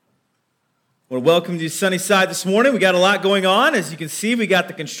I want to welcome you to Sunnyside this morning. We got a lot going on. As you can see, we got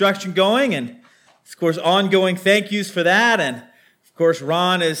the construction going and, of course, ongoing thank yous for that. And, of course,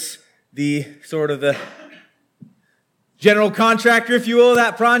 Ron is the general contractor, if you will, of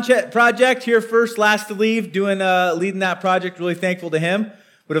that project here first, last to leave, leading that project. Really thankful to him.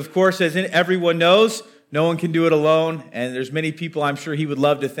 But, of course, as everyone knows, no one can do it alone. And there's many people I'm sure he would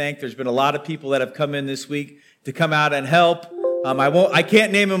love to thank. There's been a lot of people that have come in this week to come out and help. I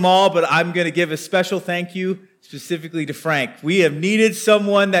can't name them all, but I'm going to give a special thank you specifically to Frank. We have needed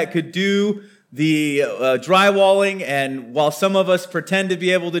someone that could do the drywalling, and while some of us pretend to be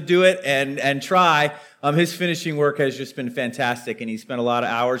able to do it and try, his finishing work has just been fantastic, and he spent a lot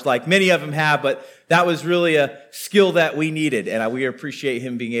of hours, like many of them have, but that was really a skill that we needed, and we appreciate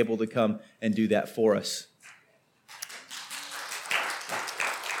him being able to come and do that for us.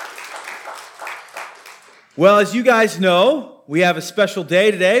 Well, as you guys know, we have a special day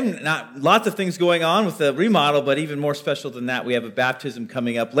today. Lots of things going on with the remodel, but even more special than that, we have a baptism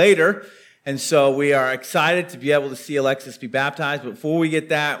coming up later. And so we are excited to be able to see Alexis be baptized. But before we get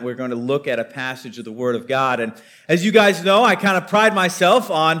that, we're going to look at a passage of the Word of God. And as you guys know, I kind of pride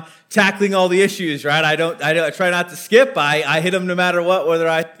myself on tackling all the issues, right? I try not to skip. I hit them no matter what, whether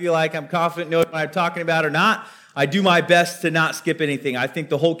I feel like I'm confident knowing what I'm talking about or not. I do my best to not skip anything. I think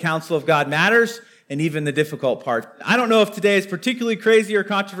the whole counsel of God matters, and even the difficult part. I don't know if today is particularly crazy or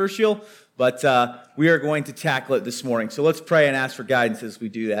controversial, but we are going to tackle it this morning. So let's pray and ask for guidance as we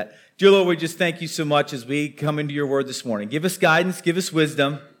do that. Dear Lord, we just thank you so much as we come into your word this morning. Give us guidance, give us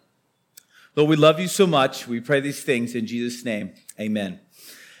wisdom. Lord, we love you so much. We pray these things in Jesus' name. Amen.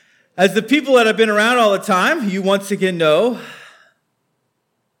 As the people that have been around all the time, you once again know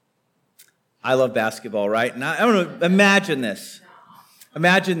I love basketball, right? And I want to imagine this.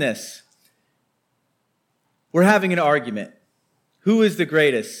 Imagine this. We're having an argument. Who is the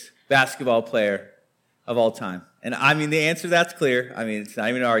greatest basketball player of all time? And I mean, the answer to that's clear. I mean, it's not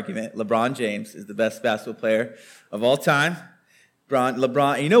even an argument. LeBron James is the best basketball player of all time.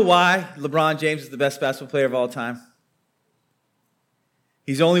 LeBron, you know why LeBron James is the best basketball player of all time?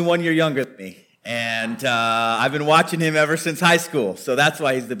 He's only 1 year younger than me. And I've been watching him ever since high school. So that's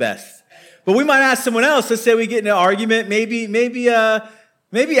why he's the best. But we might ask someone else. Let's say we get in an argument.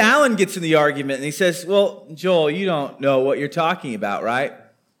 Maybe Alan gets in the argument and he says, well, Joel, you don't know what you're talking about, right?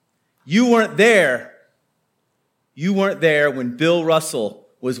 You weren't there. You weren't there when Bill Russell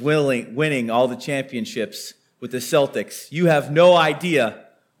was winning all the championships with the Celtics. You have no idea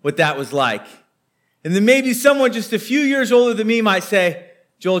what that was like. And then maybe someone just a few years older than me might say,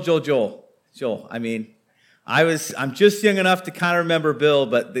 Joel, I mean, I'm just young enough to kind of remember Bill,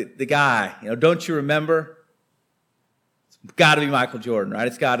 but the guy, don't you remember? It's got to be Michael Jordan, right?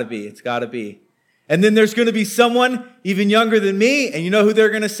 It's got to be. And then there's going to be someone even younger than me, and you know who they're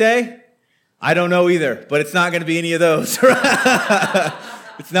going to say? I don't know either, but it's not going to be any of those.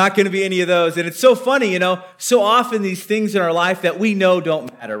 It's not going to be any of those. And it's so funny, so often these things in our life that we know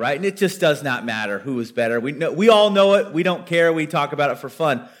don't matter, right? And it just does not matter who is better. We all know it. We don't care. We talk about it for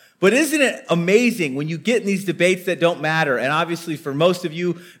fun. But isn't it amazing when you get in these debates that don't matter? And obviously for most of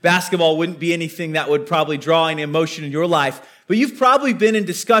you, basketball wouldn't be anything that would probably draw any emotion in your life. But you've probably been in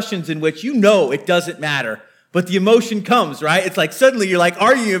discussions in which you know it doesn't matter. But the emotion comes, right? It's like suddenly you're like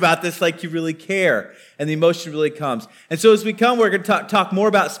arguing about this like you really care. And the emotion really comes. And so as we come, we're going to talk more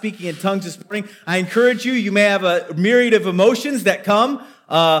about speaking in tongues this morning. I encourage you may have a myriad of emotions that come.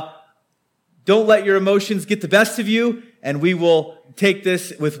 Don't let your emotions get the best of you. And we will take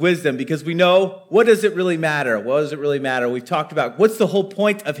this with wisdom because we know, what does it really matter? What does it really matter? We've talked about what's the whole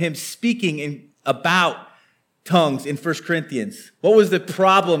point of him speaking about tongues in 1 Corinthians. What was the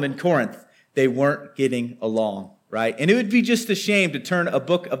problem in Corinth? They weren't getting along, right? And it would be just a shame to turn a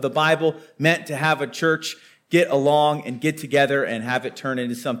book of the Bible meant to have a church get along and get together and have it turn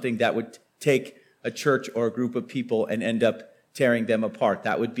into something that would take a church or a group of people and end up tearing them apart.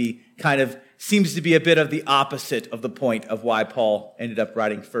 That would be seems to be a bit of the opposite of the point of why Paul ended up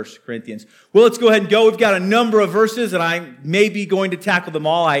writing 1 Corinthians. Well, let's go ahead and go. We've got a number of verses, and I may be going to tackle them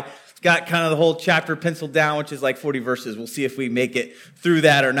all. I got kind of the whole chapter penciled down, which is like 40 verses. We'll see if we make it through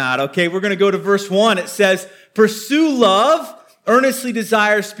that or not. Okay, we're going to go to verse 1. It says, pursue love, earnestly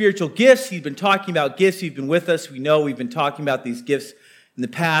desire spiritual gifts. He's been talking about gifts. He's been with us. We know we've been talking about these gifts in the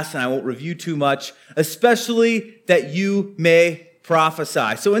past, and I won't review too much, especially that you may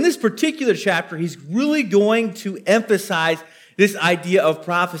prophesy. So in this particular chapter, he's really going to emphasize this idea of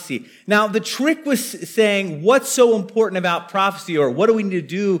prophecy. Now, the trick was saying what's so important about prophecy, or what do we need to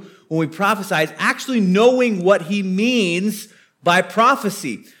do when we prophesy, is actually knowing what he means by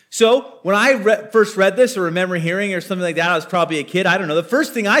prophecy. So when I first read this or remember hearing or something like that, I was probably a kid, I don't know. The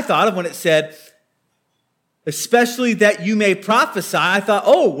first thing I thought of when it said, especially that you may prophesy, I thought,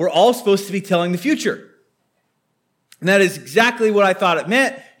 oh, we're all supposed to be telling the future. And that is exactly what I thought it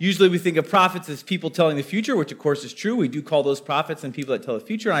meant. Usually we think of prophets as people telling the future, which of course is true. We do call those prophets and people that tell the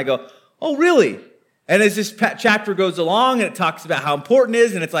future. And I go, oh, really? And as this chapter goes along and it talks about how important it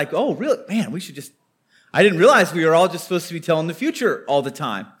is, and it's like, oh, really? Man, I didn't realize we were all just supposed to be telling the future all the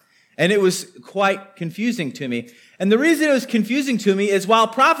time. And it was quite confusing to me. And the reason it was confusing to me is while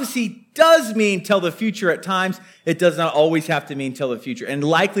prophecy does mean tell the future at times, it does not always have to mean tell the future. And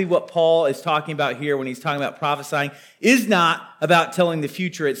likely what Paul is talking about here when he's talking about prophesying is not about telling the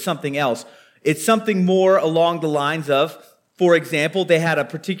future, it's something else. It's something more along the lines of, for example, they had a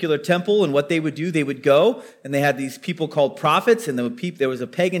particular temple, and what they would do, they would go, and they had these people called prophets, and there was a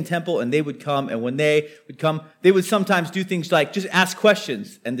pagan temple, and they would come, and when they would come, they would sometimes do things like just ask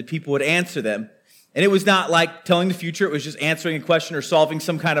questions, and the people would answer them. And it was not like telling the future, it was just answering a question or solving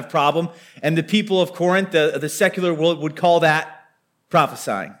some kind of problem. And the people of Corinth, the secular world, would call that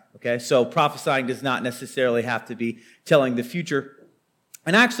prophesying. Okay, so prophesying does not necessarily have to be telling the future.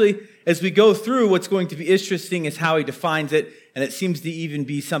 And actually, as we go through, what's going to be interesting is how he defines it, and it seems to even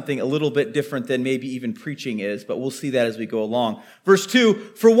be something a little bit different than maybe even preaching is, but we'll see that as we go along. Verse 2,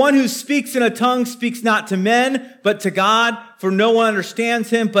 for one who speaks in a tongue speaks not to men, but to God, for no one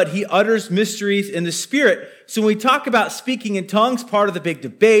understands him, but he utters mysteries in the Spirit. So when we talk about speaking in tongues, part of the big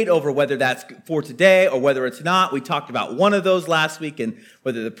debate over whether that's for today or whether it's not, we talked about one of those last week and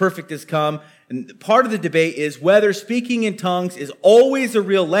whether the perfect has come. And part of the debate is whether speaking in tongues is always a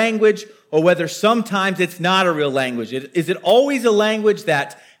real language or whether sometimes it's not a real language. Is it always a language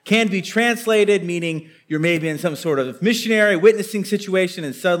that can be translated, meaning you're maybe in some sort of missionary witnessing situation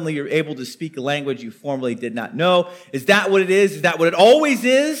and suddenly you're able to speak a language you formerly did not know? Is that what it is? Is that what it always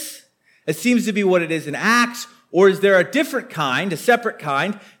is? It seems to be what it is in Acts. Or is there a different kind, a separate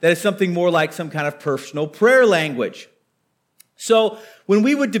kind, that is something more like some kind of personal prayer language? So when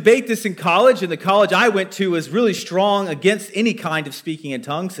we would debate this in college, and the college I went to was really strong against any kind of speaking in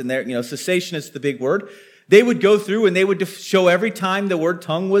tongues, and there, cessation is the big word. They would go through and they would show every time the word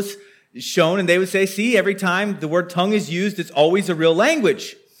tongue was shown, and they would say, see, every time the word tongue is used, it's always a real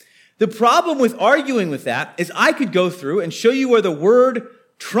language. The problem with arguing with that is I could go through and show you where the word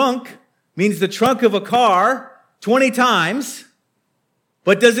trunk means the trunk of a car 20 times,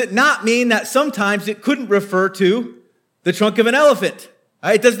 but does it not mean that sometimes it couldn't refer to the trunk of an elephant?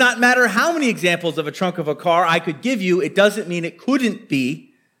 It does not matter how many examples of a trunk of a car I could give you. It doesn't mean it couldn't be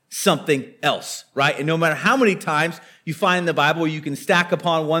something else, right? And no matter how many times you find in the Bible you can stack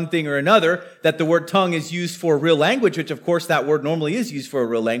upon one thing or another that the word tongue is used for a real language, which of course that word normally is used for a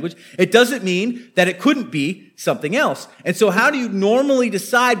real language, it doesn't mean that it couldn't be something else. And so how do you normally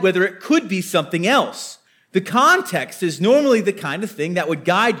decide whether it could be something else? The context is normally the kind of thing that would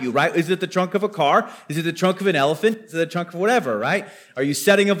guide you, right? Is it the trunk of a car? Is it the trunk of an elephant? Is it the trunk of whatever, right? Are you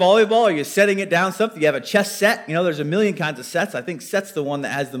setting a volleyball? Are you setting it down something? You have a chess set. There's a million kinds of sets. I think set's the one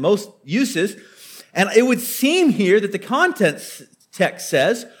that has the most uses. And it would seem here that the context text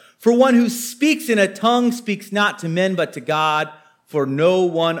says, for one who speaks in a tongue speaks not to men but to God, for no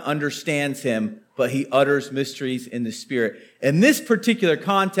one understands him, but he utters mysteries in the Spirit. In this particular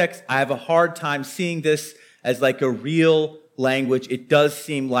context, I have a hard time seeing this as like a real language. It does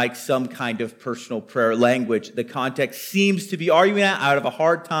seem like some kind of personal prayer language. The context seems to be arguing that out of a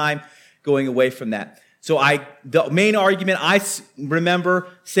hard time going away from that. So the main argument I remember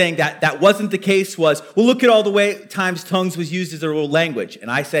saying that wasn't the case was, well, look at all the way times tongues was used as a real language.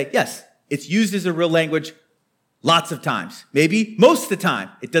 And I say, yes, it's used as a real language lots of times, maybe most of the time.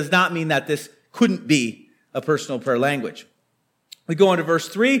 It does not mean that this couldn't be a personal prayer language. We go on to verse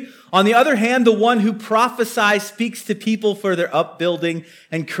 3. On the other hand, the one who prophesies speaks to people for their upbuilding,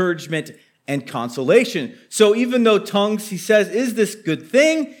 encouragement, and consolation. So even though tongues, he says, is this good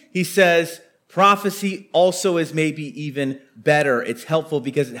thing? He says prophecy also is maybe even better. It's helpful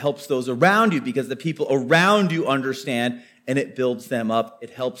because it helps those around you, because the people around you understand, and it builds them up.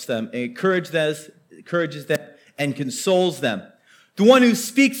 It helps them, it encourages them, and consoles them. The one who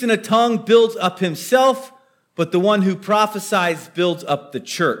speaks in a tongue builds up himself, but the one who prophesies builds up the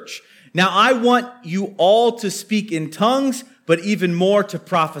church. Now, I want you all to speak in tongues, but even more to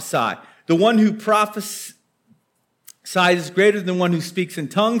prophesy. The one who prophesies is greater than the one who speaks in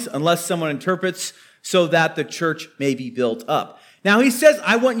tongues, unless someone interprets, so that the church may be built up. Now, he says,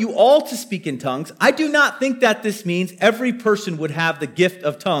 I want you all to speak in tongues. I do not think that this means every person would have the gift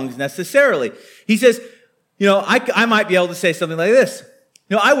of tongues necessarily. He says, I might be able to say something like this.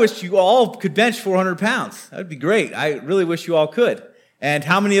 I wish you all could bench 400 pounds. That would be great. I really wish you all could. And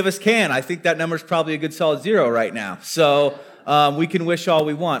how many of us can? I think that number is probably a good solid 0 right now. So we can wish all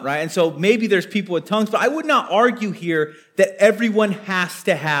we want, right? And so maybe there's people with tongues, but I would not argue here that everyone has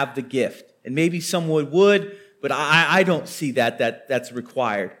to have the gift. And maybe someone would, but I don't see that's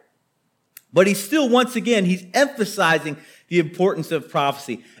required. But he's still, once again, he's emphasizing the importance of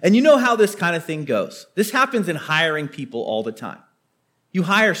prophecy. And you know how this kind of thing goes. This happens in hiring people all the time. You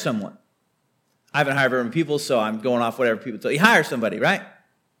hire someone. I haven't hired very many people, so I'm going off whatever people tell you. You hire somebody, right?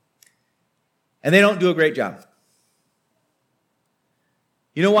 And they don't do a great job.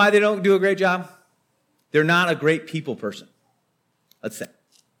 You know why they don't do a great job? They're not a great people person, let's say.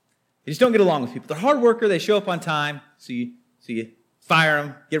 They just don't get along with people. They're a hard worker. They show up on time, so you fire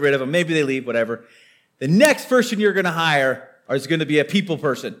them, get rid of them. Maybe they leave, whatever. The next person you're going to hire is going to be a people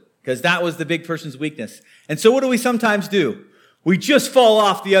person, because that was the big person's weakness. And so what do we sometimes do? We just fall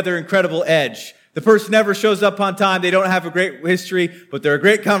off the other incredible edge. The person never shows up on time. They don't have a great history, but they're a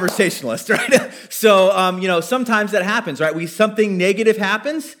great conversationalist, right? So, sometimes that happens, right? Something negative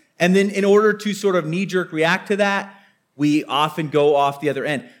happens, and then in order to sort of knee-jerk react to that, we often go off the other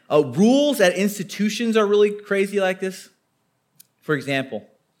end. Rules at institutions are really crazy like this. For example,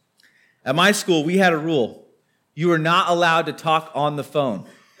 at my school, we had a rule. You are not allowed to talk on the phone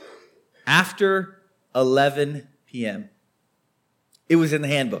after 11 p.m. It was in the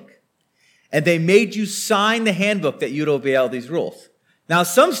handbook. And they made you sign the handbook that you'd obey all these rules. Now,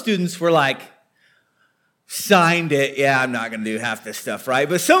 some students were like, signed it. Yeah, I'm not going to do half this stuff, right?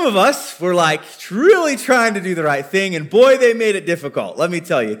 But some of us were like really trying to do the right thing. And boy, they made it difficult. Let me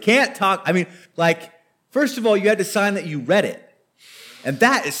tell you, can't talk. First of all, you had to sign that you read it. And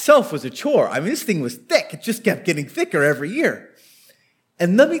that itself was a chore. This thing was thick. It just kept getting thicker every year.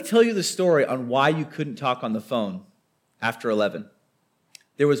 And let me tell you the story on why you couldn't talk on the phone after 11.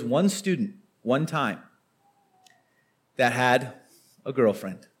 There was one student, one time, that had a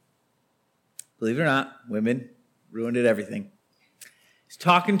girlfriend. Believe it or not, women ruined it everything. He's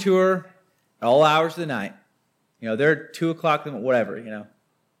talking to her at all hours of the night. They're 2 o'clock, whatever,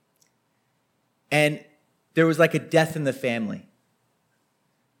 And there was like a death in the family.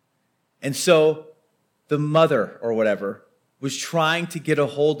 And so the mother or whatever was trying to get a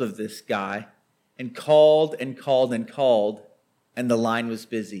hold of this guy and called and called and called, and the line was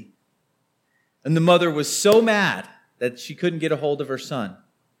busy. And the mother was so mad that she couldn't get a hold of her son.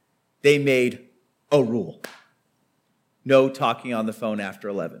 They made a rule. No talking on the phone after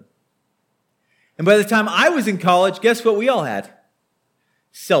 11. And by the time I was in college, guess what we all had?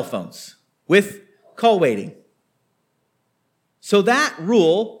 Cell phones with call waiting. So that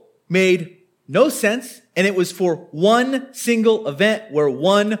rule made no sense, and it was for one single event where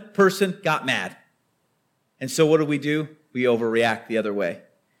one person got mad. And so what do? We overreact the other way.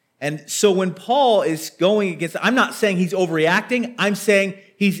 And so when Paul is going against, I'm not saying he's overreacting. I'm saying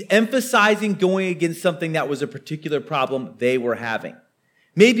he's emphasizing going against something that was a particular problem they were having.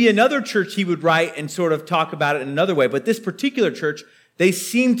 Maybe another church he would write and sort of talk about it in another way. But this particular church, they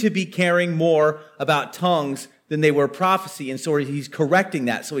seem to be caring more about tongues than they were prophecy. And so he's correcting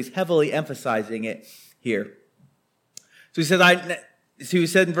that. So he's heavily emphasizing it here. So he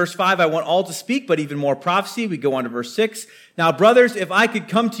said in verse 5, I want all to speak, but even more prophecy. We go on to verse 6. Now, brothers, if I could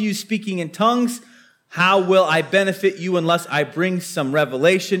come to you speaking in tongues, how will I benefit you unless I bring some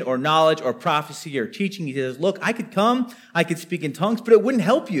revelation or knowledge or prophecy or teaching? He says, look, I could come, I could speak in tongues, but it wouldn't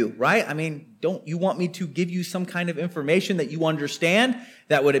help you, right? Don't you want me to give you some kind of information that you understand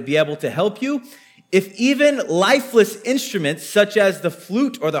that would be able to help you? If even lifeless instruments such as the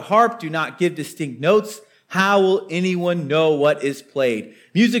flute or the harp do not give distinct notes, how will anyone know what is played?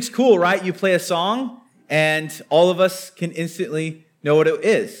 Music's cool, right? You play a song and all of us can instantly know what it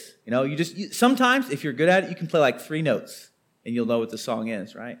is. Sometimes if you're good at it, you can play like 3 notes and you'll know what the song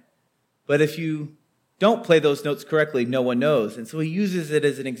is, right? But if you don't play those notes correctly, no one knows. And so he uses it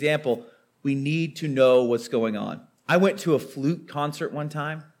as an example. We need to know what's going on. I went to a flute concert one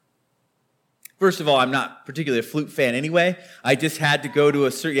time. First of all, I'm not particularly a flute fan anyway. I just had to go to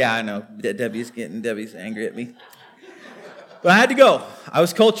I know, Debbie's angry at me. But I had to go. I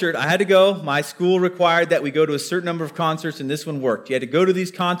was cultured. I had to go. My school required that we go to a certain number of concerts, and this one worked. You had to go to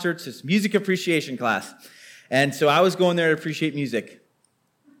these concerts. It's music appreciation class. And so I was going there to appreciate music.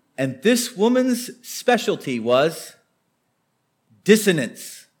 And this woman's specialty was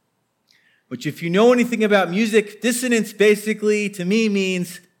dissonance, which if you know anything about music, dissonance basically to me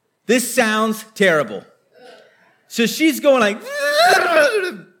means this sounds terrible. So she's going like,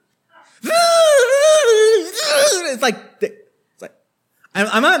 it's like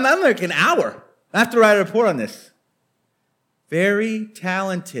I'm like an hour. I have to write a report on this. Very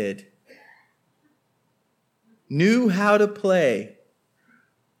talented. Knew how to play.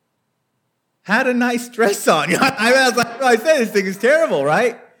 had a nice dress on. I was like, I said, this thing is terrible,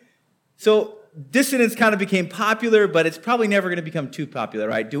 right? So dissonance kind of became popular, but it's probably never going to become too popular,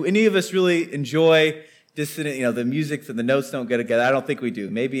 right? Do any of us really enjoy dissonant, the music and the notes don't go together? I don't think we do.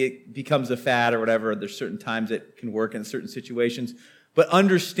 Maybe it becomes a fad or whatever. There's certain times it can work in certain situations. But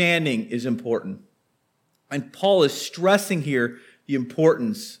understanding is important. And Paul is stressing here the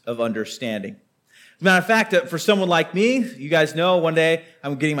importance of understanding. As a matter of fact, for someone like me, you guys know one day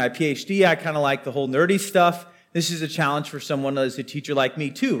I'm getting my PhD. I kind of like the whole nerdy stuff. This is a challenge for someone as a teacher like me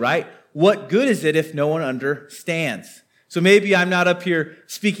too, right? What good is it if no one understands? So maybe I'm not up here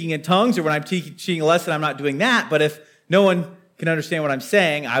speaking in tongues, or when I'm teaching a lesson, I'm not doing that. But if no one can understand what I'm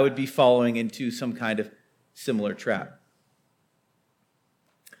saying, I would be following into some kind of similar trap.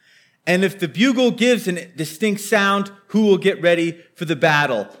 And if the bugle gives a distinct sound, who will get ready for the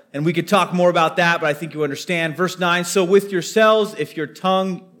battle? And we could talk more about that, but I think you understand. Verse 9, so with yourselves, if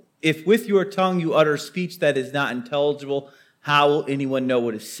with your tongue you utter speech that is not intelligible, how will anyone know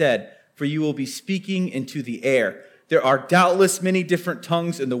what is said? For you will be speaking into the air. There are doubtless many different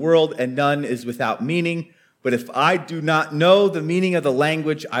tongues in the world, and none is without meaning. But if I do not know the meaning of the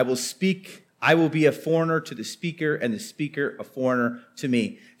language I will be a foreigner to the speaker, and the speaker a foreigner to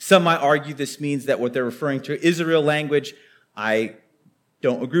me. Some might argue this means that what they're referring to is a real language. I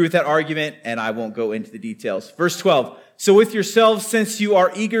don't agree with that argument, and I won't go into the details. Verse 12, so with yourselves, since you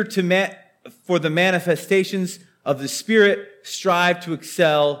are eager for the manifestations of the Spirit, strive to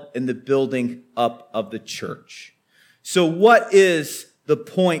excel in the building up of the church. So what is the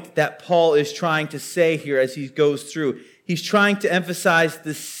point that Paul is trying to say here as he goes through? He's trying to emphasize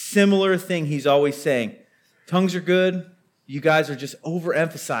the similar thing he's always saying. Tongues are good. You guys are just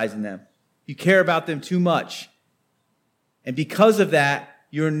overemphasizing them. You care about them too much. And because of that,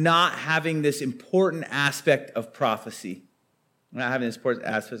 you're not having this important aspect of prophecy. We're not having this important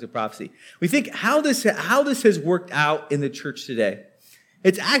aspect of prophecy. We think how this has worked out in the church today.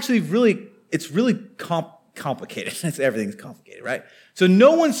 It's actually really complicated. Everything's complicated, right? So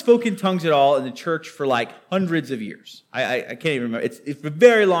no one spoke in tongues at all in the church for like hundreds of years. I can't even remember. It's a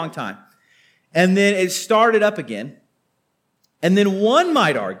very long time. And then it started up again. And then one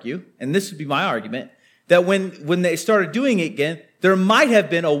might argue, and this would be my argument, that when they started doing it again, there might have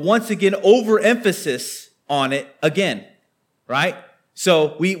been a once again overemphasis on it again, right?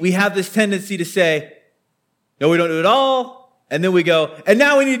 So we have this tendency to say, no, we don't do it all. And then we go, and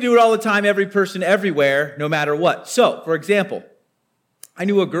now we need to do it all the time, every person, everywhere, no matter what. So, for example, I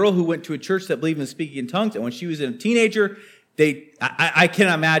knew a girl who went to a church that believed in speaking in tongues, and when she was a teenager, I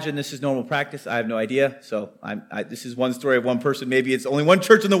can't imagine this is normal practice. I have no idea. So this is one story of one person. Maybe it's only one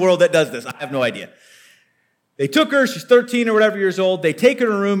church in the world that does this. I have no idea. They took her. She's 13 or whatever years old. They take her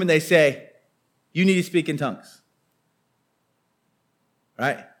in a room and they say, you need to speak in tongues.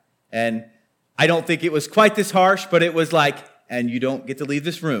 Right? And I don't think it was quite this harsh, but it was like, and you don't get to leave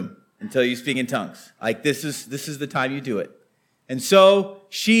this room until you speak in tongues. Like this is the time you do it. And so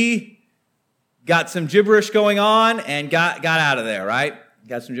she got some gibberish going on and got out of there, right?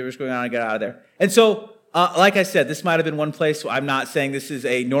 Got some gibberish going on and got out of there. And so, like I said, this might have been one place. So I'm not saying this is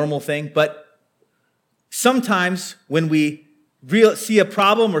a normal thing, but sometimes when we see a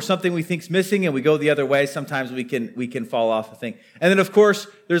problem or something we think's missing and we go the other way, sometimes we can fall off a thing. And then, of course,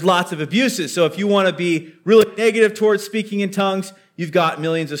 there's lots of abuses. So if you want to be really negative towards speaking in tongues, you've got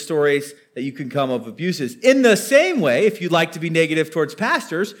millions of stories that you can come of abuses. In the same way, if you'd like to be negative towards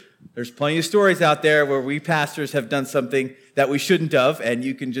pastors, there's plenty of stories out there where we pastors have done something that we shouldn't have, and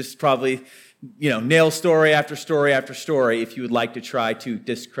you can just probably, nail story after story after story if you would like to try to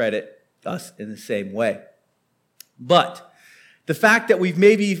discredit us in the same way. But the fact that we've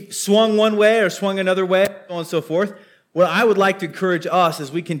maybe swung one way or swung another way, so on and so forth, what I would like to encourage us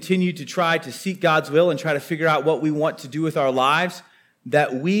as we continue to try to seek God's will and try to figure out what we want to do with our lives,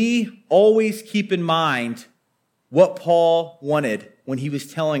 that we always keep in mind what Paul wanted when he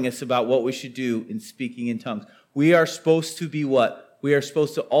was telling us about what we should do in speaking in tongues. We are supposed to be what? We are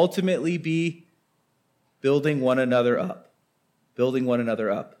supposed to ultimately be building one another up. Building one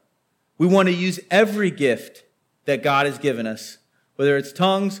another up. We want to use every gift that God has given us, whether it's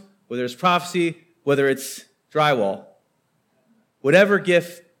tongues, whether it's prophecy, whether it's drywall. Whatever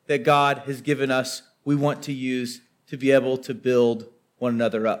gift that God has given us, we want to use to be able to build one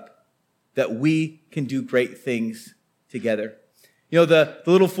another up, that we can do great things together. The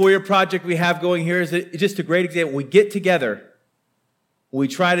little foyer project we have going here is just a great example. We get together, we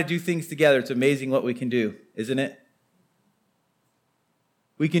try to do things together. It's amazing what we can do, isn't it?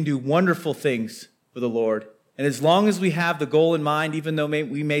 We can do wonderful things for the Lord. And as long as we have the goal in mind, even though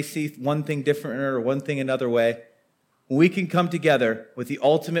we may see one thing different or one thing another way, when we can come together with the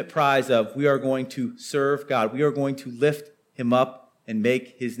ultimate prize of we are going to serve God. We are going to lift him up and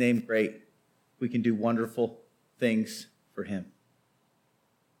make his name great. We can do wonderful things for him.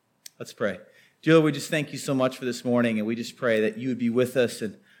 Let's pray. Dear Lord, we just thank you so much for this morning, and we just pray that you would be with us,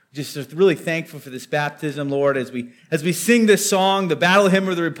 and just really thankful for this baptism, Lord. As we sing this song, the Battle Hymn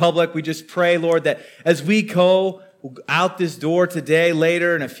of the Republic, we just pray, Lord, that as we go out this door today,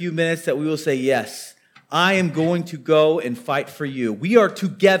 later in a few minutes, that we will say, yes, I am going to go and fight for you. We are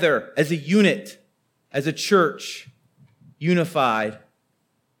together as a unit, as a church, unified,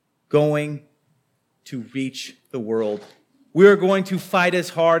 going to reach the world. We are going to fight as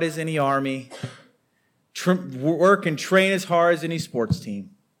hard as any army, work and train as hard as any sports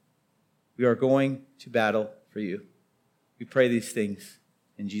team. We are going to battle for you. We pray these things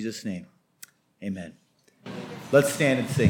in Jesus' name. Amen. Let's stand and sing.